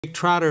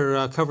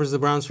Trotter covers the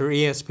Browns for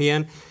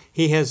ESPN.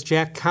 He has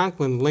Jack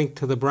Conklin linked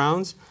to the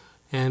Browns,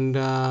 and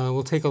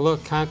we'll take a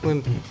look.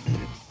 Conklin,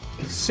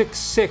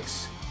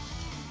 6'6",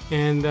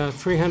 and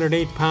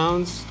 308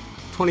 pounds,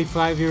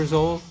 25 years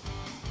old.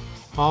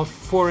 All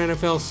 4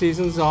 NFL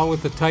seasons, all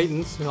with the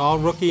Titans, all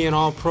rookie and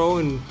all pro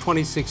in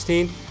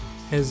 2016.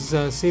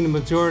 Has seen the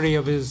majority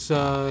of his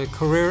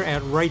career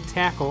at right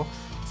tackle.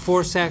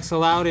 4 sacks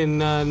allowed in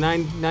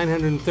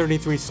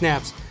 933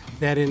 snaps,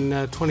 that in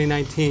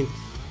 2019.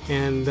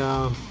 And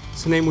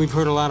it's a name we've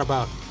heard a lot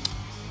about.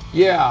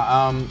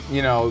 Yeah,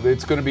 you know,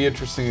 it's going to be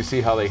interesting to see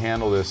how they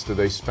handle this. Do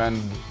they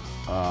spend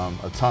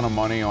a ton of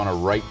money on a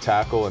right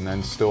tackle and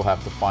then still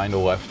have to find a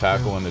left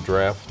tackle in the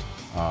draft?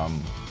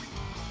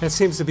 That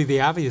seems to be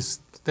the obvious.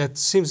 That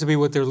seems to be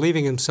what they're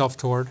leaving himself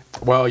toward.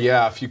 Well,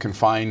 yeah, if you can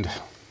find,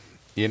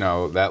 you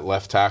know, that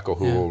left tackle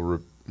who will,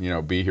 you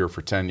know, be here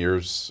for 10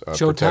 years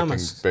Joe protecting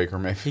Thomas. Baker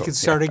Mayfield. He could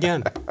start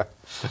again.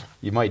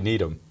 You might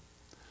need him.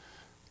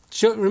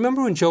 Joe,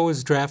 remember when Joe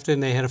was drafted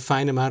and they had to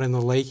find him out in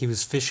the lake? He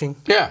was fishing.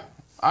 Yeah,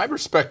 I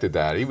respected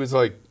that. He was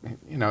like,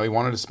 you know, he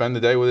wanted to spend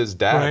the day with his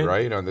dad,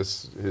 right? On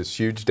his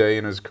huge day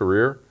in his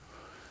career.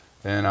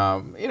 And,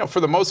 you know, for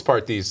the most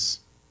part,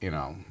 these, you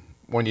know,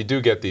 when you do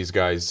get these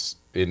guys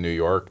in New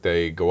York,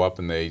 they go up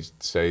and they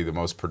say the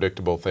most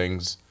predictable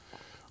things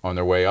on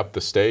their way up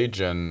the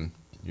stage and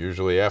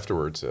usually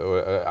afterwards.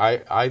 So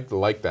I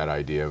like that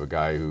idea of a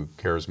guy who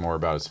cares more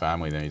about his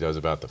family than he does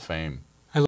about the fame.